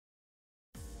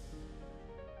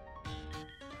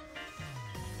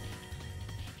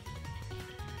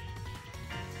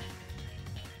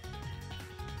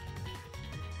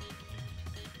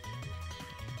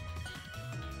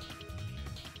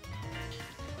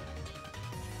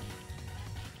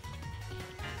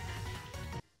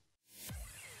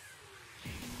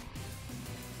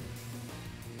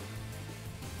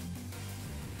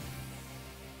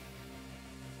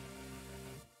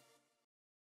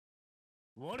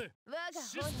シ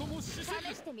ストも試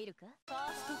してみるか。ファ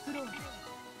ーストクローズ。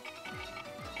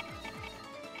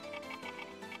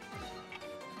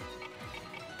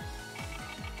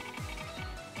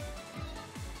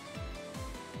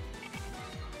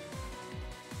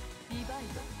リバイ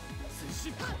ド。推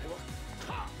進これは。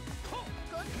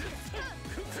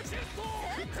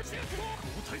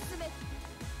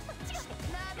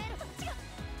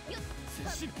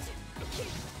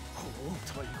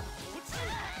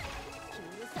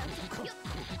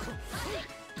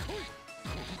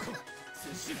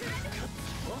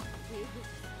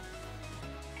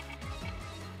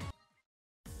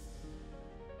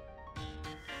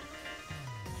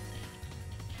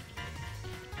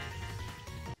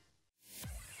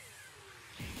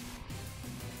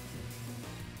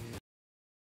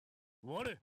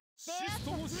シス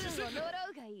トも試してみるか。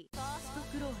ファースト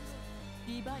クローズ。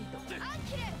リバイド。アン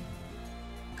キル。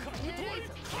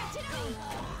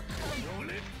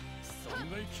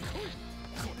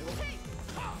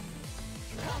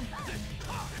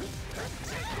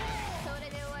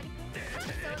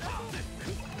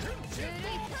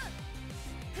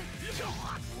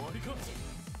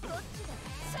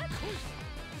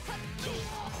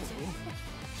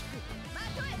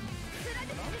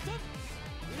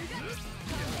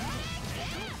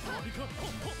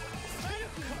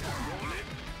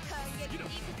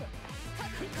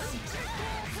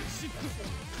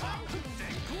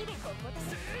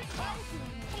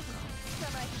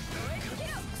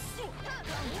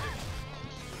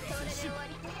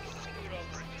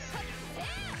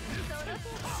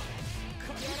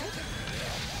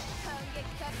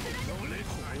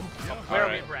Where are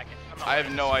we in bracket? I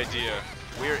have no idea.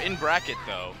 We're in bracket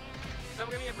though.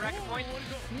 Someone give me a bracket point?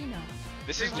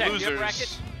 This is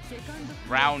losers.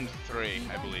 Round 3,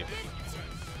 I believe.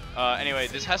 Anyway,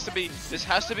 this has to be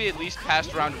at least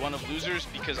past round 1 of losers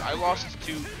because I lost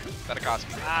to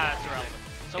Akatsuki. Ah, that's irrelevant.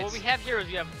 So what we have here is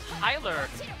we have Tyler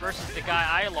versus the guy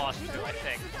I lost to, I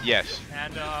think. Yes.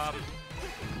 And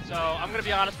so I'm gonna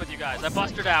be honest with you guys. I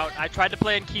busted out. I tried to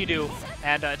play in Kidu,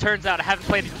 and it turns out I haven't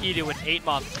played in Kidu in 8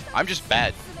 months. I'm just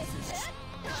bad.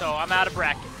 So I'm out of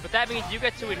bracket. But that means you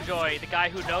get to enjoy the guy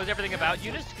who knows everything about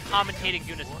Eunice commentating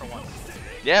Eunice for once.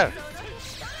 Yeah.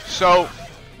 So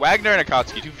Wagner and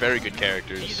Akatsuki, 2 very good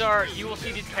characters. You will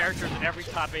see these characters in every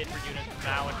top 8 for Eunice from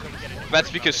now until we get into. That's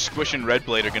because Squish and Red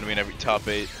Blade are going to be in every top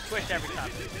 8. Squish every top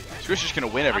 8. Squish is going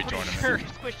to win every I'm tournament. Sure,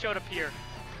 Squish showed up here.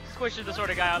 Squish is the sort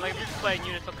of guy, like if you're just playing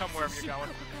Eunice, he'll come wherever you're going.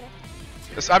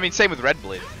 I mean, same with Red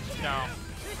Blade. No.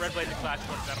 Red Blade's a Clash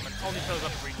 1 gentleman. Only shows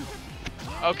up for regional.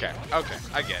 Okay,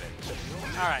 I get it.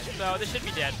 Alright, so this should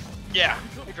be dead. Yeah.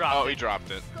 He dropped it. Oh, he dropped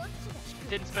it.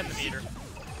 Didn't spin the meter.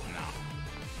 No.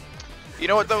 You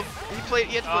know what though?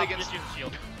 He had to play against. Just use the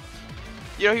shield.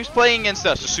 You know, he was playing against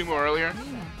Susumu earlier,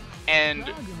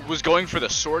 and was going for the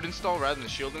sword install rather than the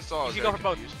shield install. You should go for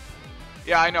both.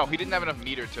 Yeah, I know. He didn't have enough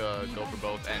meter to go for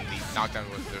both, and the knockdown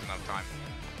was there's enough time.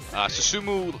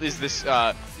 Susumu is this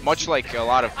much like a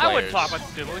lot of players. I wouldn't talk about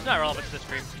Susumu. He's not relevant to this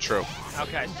stream. True.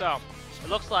 Okay, so it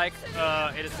looks like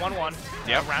it is 1-1.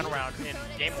 Yep. Round in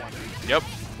game 1. Yep.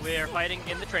 We're fighting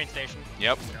in the train station.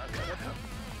 Yep.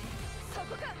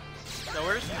 So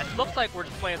it looks like we're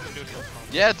just playing some neutral.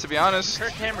 Yeah, to be honest.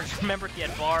 KirkHammer just remembered he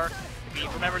had bar. If he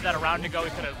remembered that a round ago,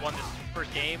 he could have won this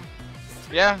first game.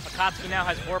 Yeah. Akatsuki now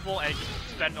has Vorpal, and he just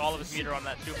spent all of his meter on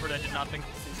that super that did nothing.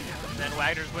 And then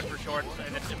Wagner's went for shorts,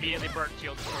 and then immediately burnt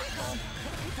shield to short stall.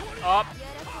 Up.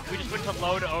 We just went to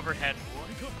low to overhead.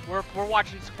 We're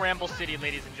watching Scramble City,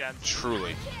 ladies and gents.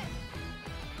 Truly.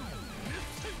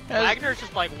 Wagner's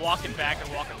just like walking back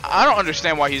and walking forward. I don't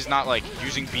understand why he's not like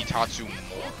using Bitatsu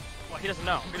more. Well, he doesn't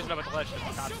know. He doesn't know about the legend of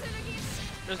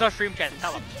Bitatsu. There's no stream chat to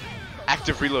tell him.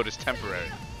 Active reload is temporary.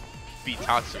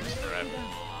 Bitatsu is forever.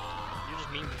 You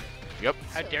just meme me. Yep.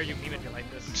 How dare you meme me like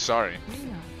this? I'm sorry.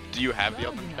 Do you have the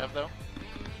open tab though?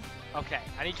 Okay,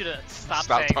 I need you to stop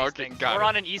saying talking. These things. We're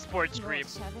on an esports stream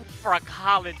for a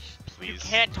college. Please. You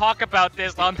can't talk about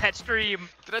this on that stream.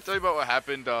 Did I tell you about what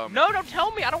happened? No, don't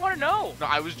tell me. I don't want to know. No,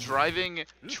 I was driving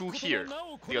to here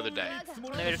the other day.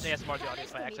 Maybe just ASMR the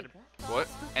audience by accident. What?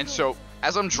 And so,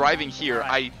 as I'm driving here,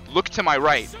 I look to my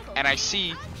right, and I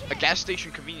see a gas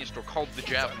station convenience store called the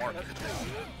Jab Market.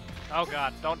 Oh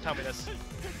god, don't tell me this.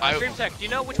 I- Stream Tech, do you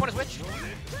know which one is which?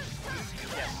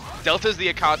 Yes. Delta's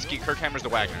the Akatsuki, KirkHammer's the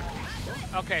Wagner.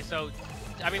 Okay, so,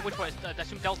 I mean, which one? I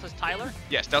assume Delta's Tyler?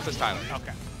 Yes, Delta's Tyler.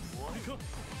 Okay.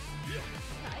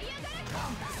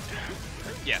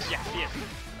 Yes. Yeah, he is.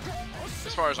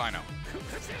 As far as I know.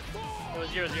 It was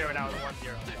 0-0, now it's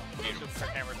 1-0. So,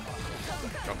 KirkHammer's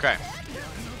Okay.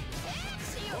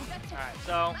 Alright,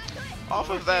 so Off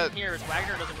of that, here is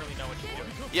Wagner doesn't really know what he's doing.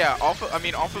 yeah. Off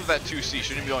of that 2C,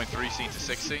 shouldn't he be going 3C to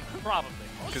 6C? Probably.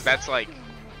 Because that's like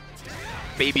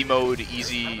baby mode,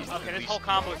 easy. Okay, this whole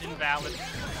combo is invalid.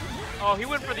 Oh, he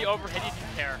went for the overhead. He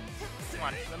didn't care. Come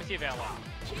on, let me see if I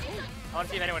want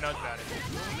to see if anyone knows about it.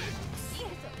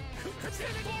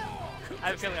 I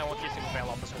have a feeling I won't see a single fail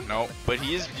off this one. No, but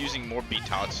he is using more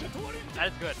Bitatsu. That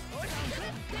is good.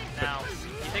 Now,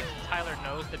 you think Tyler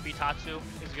knows that Bitatsu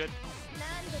is good?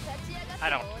 I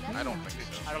don't. I don't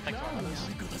think so. I don't think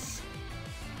so.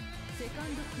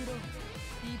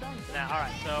 Now,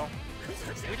 alright, so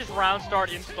we just round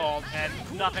start installed and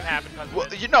nothing happened because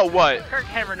Well, you know what?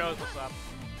 KirkHammer knows what's up.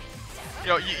 You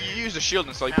know, you use the shield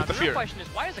install, you Now, put the the fear. real question is,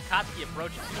 why is Akatsuki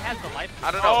approaching? He has the life. I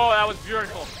don't know. Oh, that was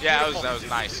beautiful. Yeah, Beautiful. that was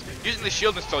nice. Using the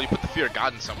shield install, you put the fear of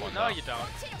God in someone. No, though. you don't.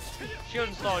 Shield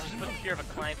install, just put the fear of a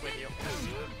client with you.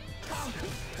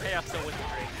 Chaos still with the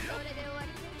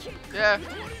tree. Yeah.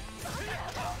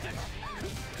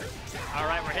 All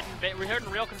right, we're hitting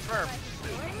real confirm.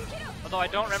 Although I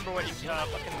don't remember what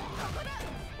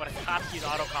what Akatsuki's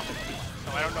auto combo is,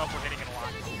 so I don't know if we're hitting it a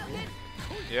lot.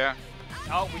 Yeah.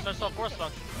 Oh, we just saw force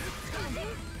function.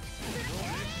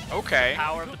 Okay.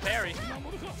 Power of the parry.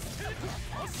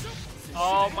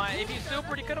 Oh my! If he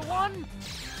supered, he could have won.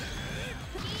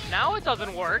 Now it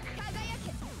doesn't work.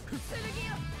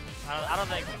 I don't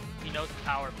think he knows the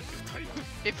power of the super.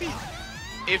 If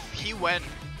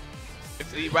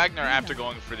the Wagner, after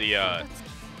going for the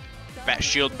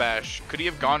shield bash, could he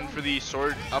have gone for the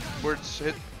sword upwards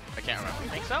hit? I can't remember.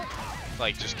 Think so?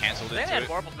 Like just canceled They into had it.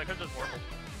 Warble, they could have just Warbled.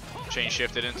 Chain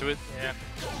shifted into it. Yeah.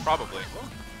 Probably.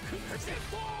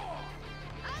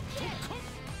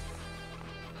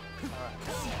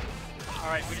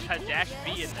 Alright, we just had dash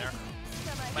B in there.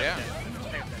 Yeah.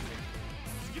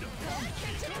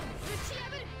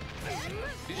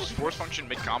 Did you just force function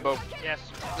mid combo? Yes.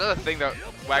 Is that a thing that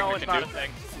Wagner No, it's can not do? a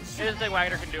thing. It is a thing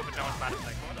Wagner can do, but no, it's not a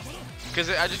thing. Because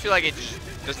I just feel like it just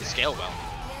doesn't scale well.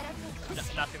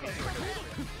 Nothing these two are doing.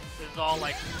 This is all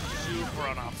like super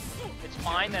enough. It's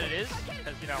fine that it is,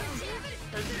 because you know,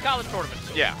 this is a college tournament.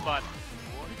 Yeah. But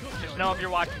just know if you're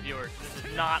watching viewers, this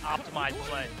is not optimized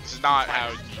play. This is not how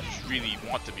you really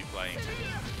want to be playing.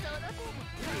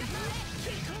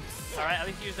 Alright, at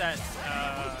least use that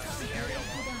aerial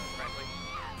correctly.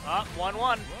 Up,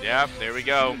 1-1. Yep, there we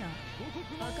go.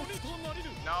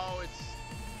 No, it's...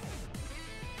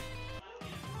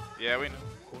 Yeah, we know.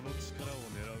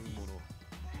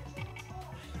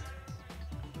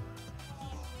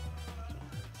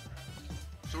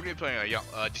 So we're gonna be playing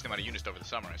a decent amount of units over the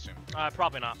summer, I assume.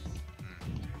 Probably not.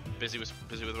 Busy with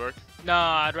work? No,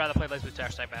 I'd rather play Laser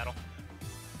Dash type battle.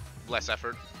 Less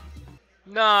effort?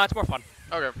 No, it's more fun.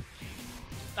 Okay.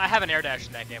 I have an air dash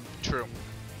in that game. True.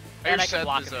 And I can Seth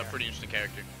block is in a the air. pretty interesting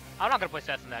character. I'm not gonna play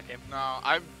Seth in that game. No,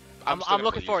 I'm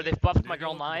looking forward. They've buffed my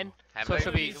girl 9, Have so they? it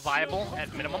should be viable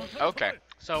at minimum. Okay.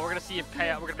 So we're gonna see if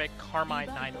we're gonna make Carmine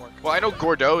 9 work. Well, I know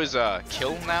Gordeau is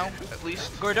kill now, at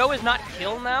least. Gordeau is not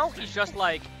kill now. He's just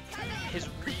like his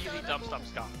really dumb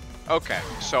stuff's gone. Okay,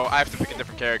 so I have to pick a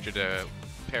different character to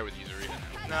pair with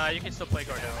Yuzurita. No, you can still play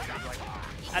Gordeau. Like,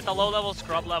 at the low level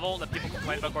scrub level that people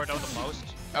complain about Gordeau the most,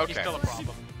 he's Okay. still a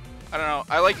problem. I don't know.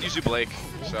 I like Yuzu Blake,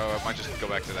 so I might just go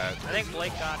back to that. I think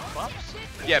Blake got buffs.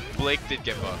 Yeah, Blake did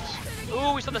get buffs.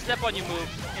 Ooh, we saw the step on you move.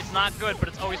 It's not good, but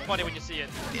it's always funny when you see it.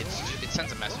 It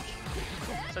sends a message.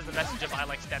 It says the message of I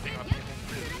like stepping on people.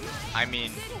 I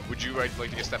mean, would you like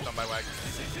to get stepped on by Wagner?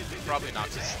 Probably not.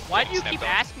 Why do you keep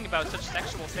asking about such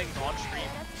sexual things on stream?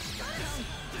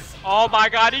 Oh my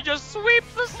god, he just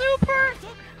sweeps the super!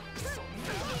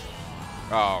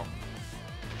 Oh.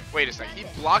 Wait a second, he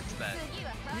blocked that.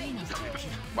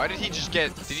 Why did he just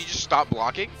did he just stop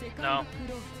blocking? No,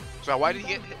 So why did he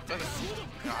get hit?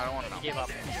 No, I don't want to know. he gave up.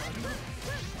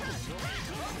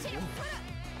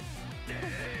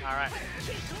 Alright.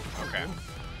 Okay.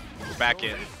 We're back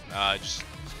in.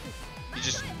 You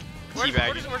just We're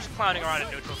teabagging. just clowning around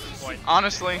at neutral at this point.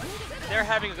 Honestly, They're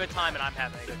having a good time and I'm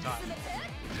having a good time.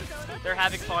 They're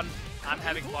having fun. I'm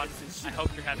having fun. I hope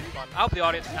you're having fun. I hope the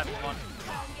audience is having fun.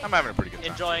 I'm having a pretty good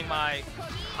time. Enjoying my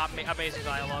amazing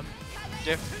dialogue.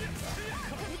 Yeah.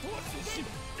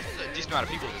 There's a decent amount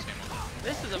of people in this game.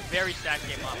 This is a very stacked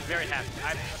game. I'm very happy.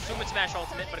 I assume it's Smash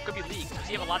Ultimate, but it could be League, because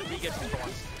you have a lot of League entries for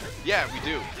once. Yeah, we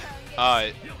do.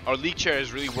 Our league chair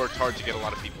has really worked hard to get a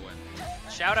lot of people in.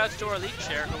 Shoutouts to our League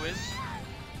chair, who is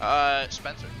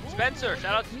Spencer. Spencer.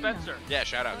 Shout out to Spencer. Yeah,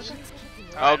 shoutouts.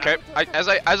 All right, Okay, as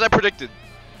I predicted,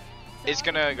 it's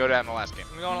gonna go down in the last game.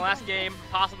 We're going to last game,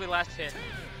 possibly last hit.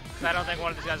 I don't think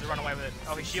one of these guys will run away with it.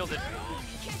 Oh, he shielded.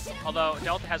 Although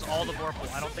Delta has all the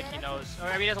Vorpal. I don't think he knows.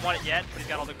 I mean, he doesn't want it yet, but he's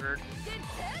got all the Gird.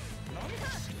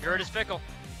 Gird is fickle.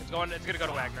 It's gonna go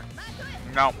to Wagner.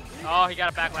 No. Oh, he got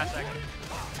it back last second.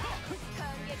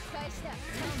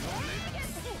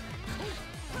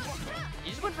 He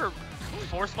just went for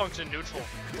force function neutral.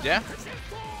 Yeah.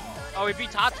 Oh, he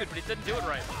beat Tatsu, but he didn't do it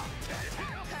right.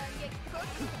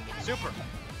 Super.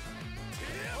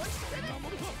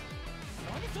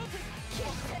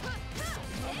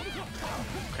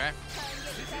 Okay.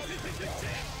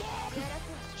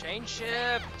 Chain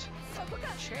shift.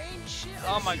 Chain shift.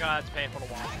 Oh my god, it's painful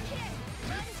to watch.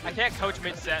 I can't coach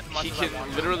mid-set much He as I can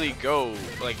want. literally go,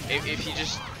 like, if he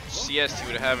just CS,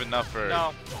 he would have enough for...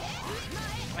 No.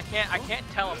 I can't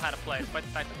tell him how to play, despite the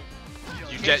fact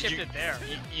that You chain shifted there.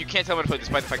 You can't tell him how to play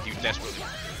despite the fact that you desperately.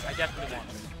 I definitely want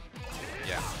to.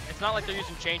 Yeah. It's not like they're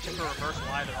using chain shift for reversal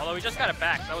either, although he just got it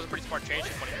back, so that was a pretty smart chain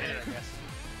shift when he did it, I guess.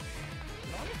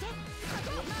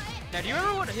 Now, do you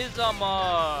remember what his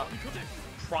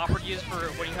property is for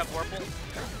when you have Vorpal?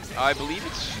 I believe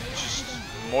it's just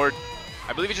more.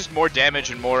 I believe it's just more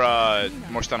damage and more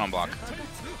stun on block.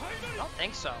 I don't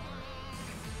think so.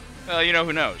 Well, you know,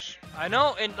 who knows? I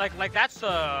know, and like that's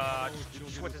the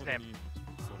what's his name?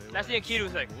 That's the Enkidu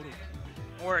thing,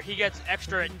 where he gets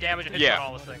extra damage and hits on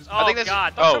all those things. Oh I think that's,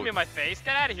 god! Don't show me in my face.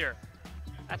 Get out of here.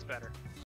 That's better.